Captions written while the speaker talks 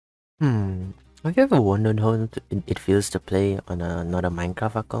Hmm. Have you ever wondered how it feels to play on another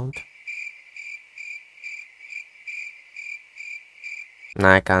Minecraft account?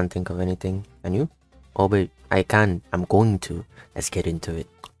 Nah, I can't think of anything. Can you? Oh wait, I can. I'm going to. Let's get into it.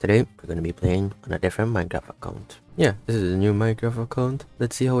 Today, we're going to be playing on a different Minecraft account. Yeah, this is a new Minecraft account.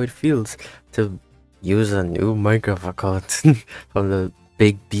 Let's see how it feels to use a new Minecraft account from the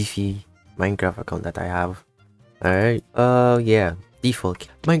big beefy Minecraft account that I have. Alright, yeah. Default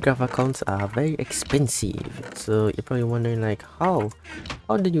Minecraft accounts are very expensive, so you're probably wondering like how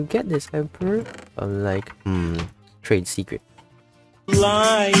did you get this, Emperor? I'm like, trade secret.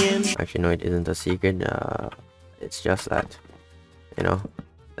 Lying. Actually, no, it isn't a secret. It's just that, you know,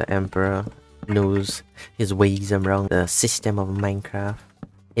 the Emperor knows his ways around the system of Minecraft,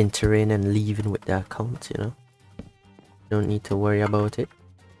 entering and leaving with the account. You know, don't need to worry about it.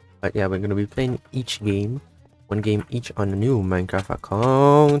 But yeah, we're gonna be playing each game. One game each on a new Minecraft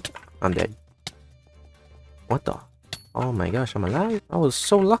account. I'm dead. What the? Oh my gosh, I'm alive. I was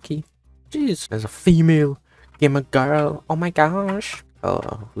so lucky. Jeez, there's a female gamer girl. Oh my gosh.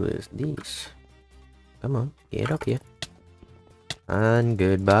 Oh, who is this? Come on, get up here. And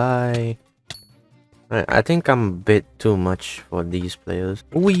goodbye. I think I'm a bit too much for these players.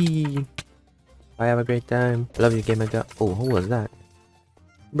 Wee! I have a great time. Love you, gamer girl. Oh, who was that?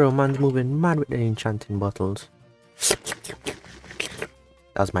 Bro, man's moving mad with the enchanting bottles.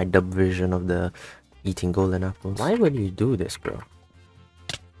 That's my dub version of the eating golden apples. Why would you do this, bro?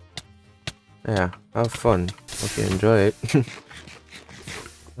 Yeah, have fun. Hope you enjoy it.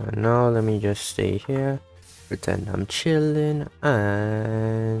 And now let me just stay here, pretend I'm chilling,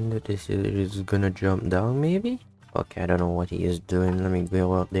 and this is gonna jump down maybe? Okay, I don't know what he is doing. Let me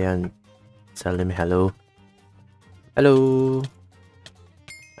go up there and tell him hello. Hello!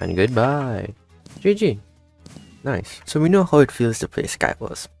 And goodbye. GG. Nice. So we know how it feels to play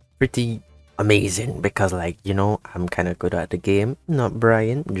Skywars. Pretty amazing because, like, you know, I'm kind of good at the game. Not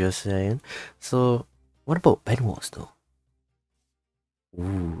Brian, just saying. So what about Bed Wars though?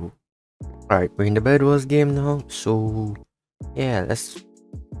 Ooh. Alright, we're in the Bed Wars game now. So yeah, let's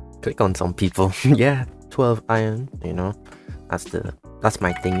click on some people. Yeah, 12 iron, you know. That's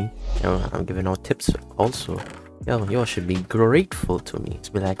my thingy. You know, I'm giving out tips also. Yo, y'all should be grateful to me.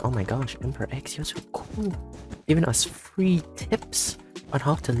 To be like, oh my gosh, EmperorX, you're so cool. Giving us free tips on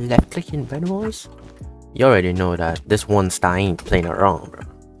how to left click in Bed Wars. You already know that this 1 star ain't playing around, bro.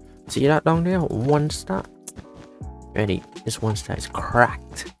 See that down there? 1 star. Ready? This 1 star is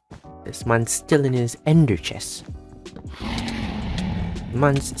cracked. This man's still in his ender chest.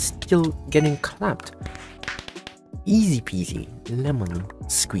 Man's still getting clapped. Easy peasy, lemon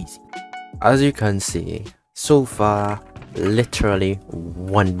squeezy. As you can see, so far, literally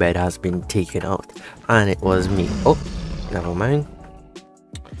 1 bed has been taken out, and it was me. Oh, never mind.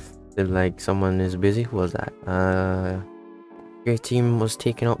 Seems like someone is busy. Who was that? Your team was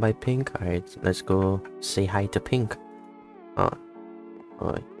taken out by Pink. Alright, let's go say hi to Pink. Oh,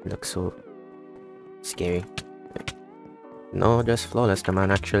 it looks so scary. No, just flawless the man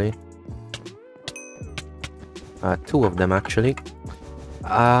actually. 2 of them actually.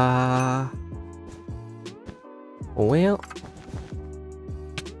 Well,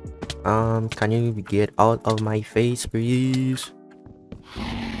 can you get out of my face, please?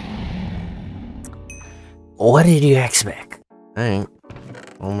 What did you expect? Alright,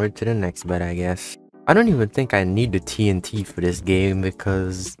 onward to the next bed, I guess. I don't even think I need the TNT for this game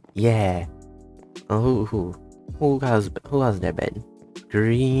because, yeah. Who has their bed?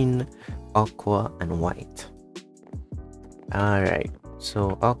 Green, aqua, and white. Alright,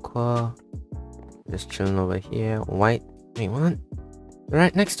 so aqua, just chilling over here. White, wait, what?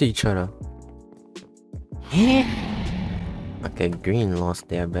 Right next to each other. Okay, green lost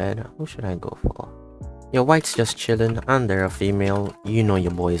their bed. Who should I go for? Your white's just chilling and they're a female. You know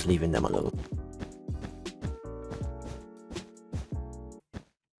your boy is leaving them alone.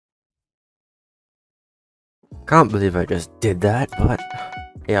 Can't believe I just did that, but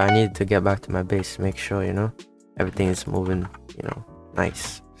yeah, I need to get back to my base to make sure, you know, everything is moving, you know,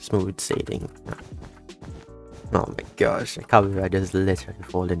 nice, smooth sailing. Oh my gosh, I can't believe I just literally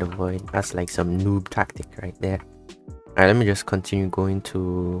fall in the void. That's like some noob tactic right there. Alright, let me just continue going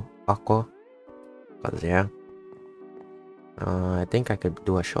to aqua. Cause yeah, I think I could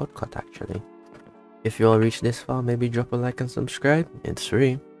do a shortcut actually. If you all reach this far, maybe drop a like and subscribe. It's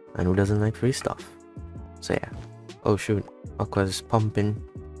free, and who doesn't like free stuff? So yeah. Oh shoot, aqua's pumping.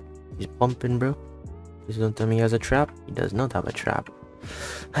 He's pumping, bro. Please don't tell me he has a trap. He does not have a trap.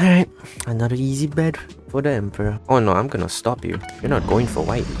 Alright, another easy bed for the Emperor. Oh no, I'm gonna stop you. You're not going for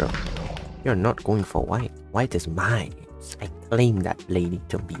white, bro. You're not going for white. White is mine. I claim that lady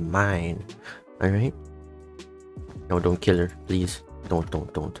to be mine. Alright? No, don't kill her, please. Don't.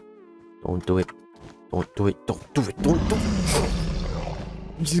 Don't do it. Don't do it. Don't do it. Don't do it.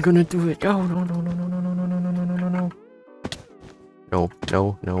 She's gonna do it. Oh, no. No.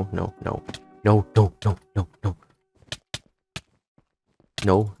 No.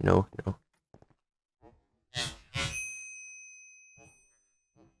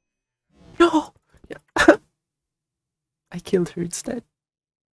 No! I killed her instead.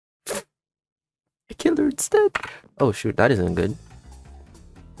 Oh shoot, that isn't good.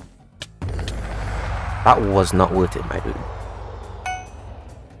 That was not worth it, my dude.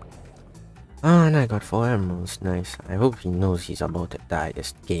 Oh, and I got 4 emeralds. Nice. I hope he knows he's about to die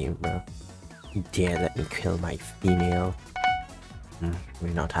this game, bro. He dare let me kill my female.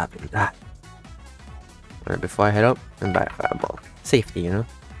 We're not happy with that. Alright, before I head up, and buy a fireball. Safety, you know?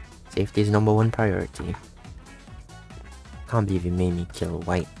 Safety is #1 priority. Can't believe you made me kill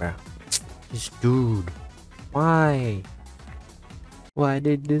white, bro. This dude. Why? Why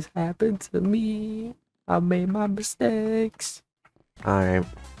did this happen to me? I made my mistakes. Alright,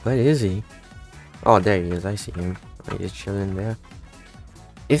 where is he? Oh, there he is. I see him. Oh, he's chilling there.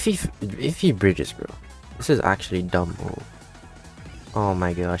 If he bridges, bro, this is actually dumb move. Oh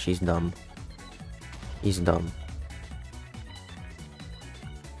my gosh, he's dumb. He's dumb.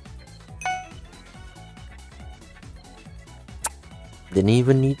 Didn't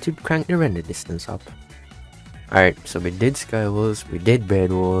even need to crank the render distance up. Alright, so we did Sky Wars, we did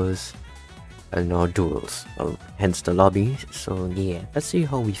Bed Wars, and now duels. Oh, hence the lobby. So yeah, let's see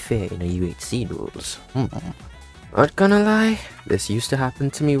how we fare in a UHC duels. Not gonna lie, this used to happen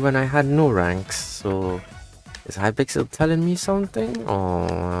to me when I had no ranks, so is Hypixel telling me something?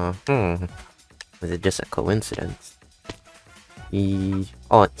 Or was it just a coincidence? He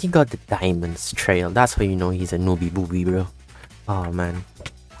got the diamonds trail. That's how you know he's a newbie booby, bro. Oh man.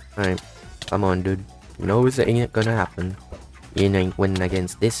 Alright, come on, dude. You know it ain't gonna happen. You ain't winning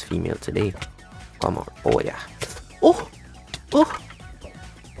against this female today. Come on. Oh yeah.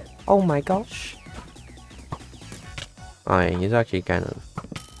 Oh my gosh. Alright, he's actually kind of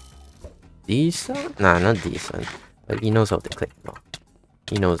decent. Nah, not decent. But he knows how to click. No,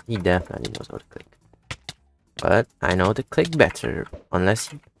 he definitely knows how to click. But I know to click better. Unless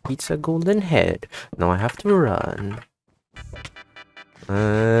he beats a golden head. Now I have to run.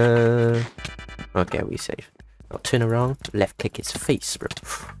 Okay, we safe. Now turn around, left click his face, bro.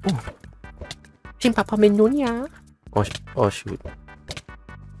 Papa Menunya. Oh shoot.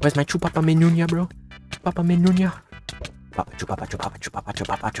 Where's my Papa Menunya, bro? Papa Menunya. Papa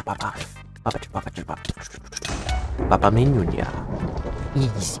Menunya.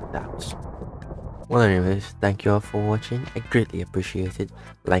 Easy that was. Well, anyways, thank you all for watching. I greatly appreciate it.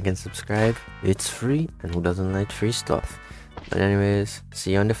 Like and subscribe. It's free, and who doesn't like free stuff? But anyways,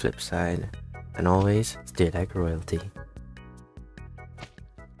 see you on the flip side. And always, stay like royalty.